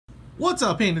What's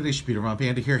up, Panda Nation? Peter Von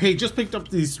Panda here. Hey, just picked up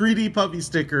these 3D Puffy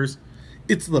stickers.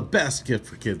 It's the best gift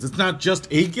for kids. It's not just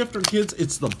a gift for kids,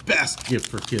 it's the best gift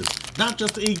for kids. Not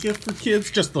just a gift for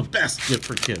kids, just the best gift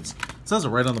for kids. It says it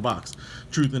right on the box.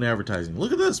 Truth in advertising.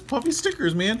 Look at this, Puffy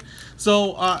stickers, man.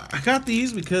 So, I got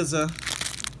these because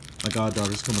my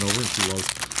goddaughter's coming over and she loves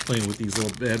playing with these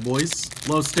little bad boys.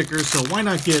 Loves stickers, so why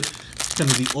not get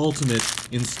kind of the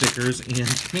ultimate in stickers?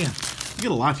 And, man, you get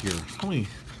a lot here. How many?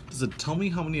 Does it tell me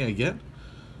how many I get?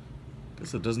 I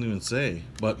guess it doesn't even say.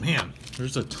 But man,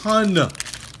 there's a ton. Look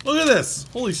at this.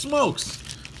 Holy smokes.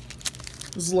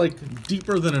 This is like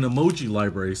deeper than an emoji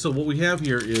library. So what we have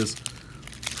here is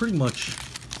pretty much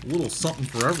a little something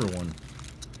for everyone.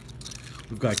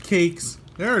 We've got cakes.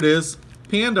 There it is.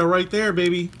 Panda right there,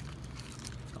 baby.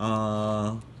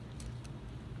 Lots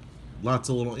of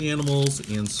little animals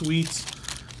and sweets.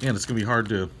 Man, it's going to be hard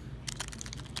to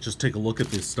just take a look at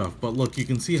this stuff. But look, you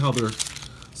can see how they're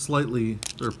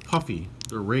puffy,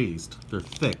 they're raised, they're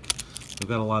thick. They've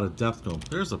got a lot of depth to them.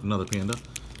 There's another panda.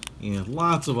 And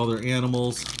lots of other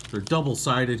animals. They're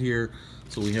double-sided here.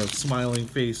 So we have smiling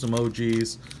face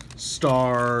emojis,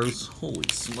 stars. Holy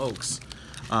smokes.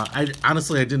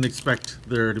 Honestly, I didn't expect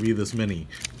there to be this many.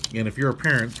 And if you're a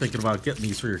parent thinking about getting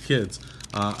these for your kids,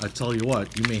 I tell you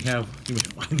what, you may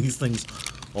find these things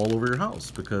all over your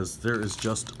house because there is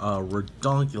just a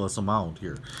redonkulous amount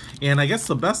here. And I guess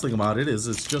the best thing about it is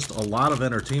it's just a lot of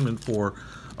entertainment for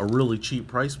a really cheap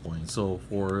price point. So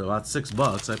for about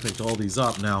 $6, I picked all these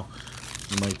up. Now,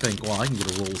 you might think, well, I can get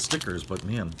a roll of stickers, but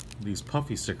man, these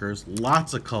Puffy stickers,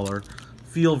 lots of color,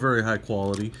 feel very high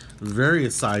quality,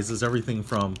 various sizes, everything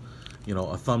from, you know,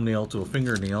 a thumbnail to a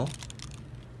fingernail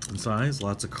in size,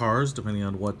 lots of cars depending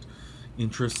on what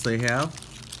interests they have.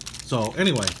 So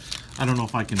anyway, I don't know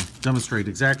if I can demonstrate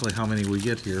exactly how many we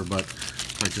get here, but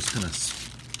if I just kind of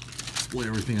split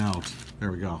everything out.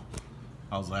 There we go.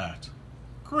 How's that?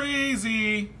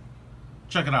 Crazy!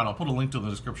 Check it out. I'll put a link to the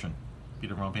description.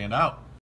 Peter Von Panda out.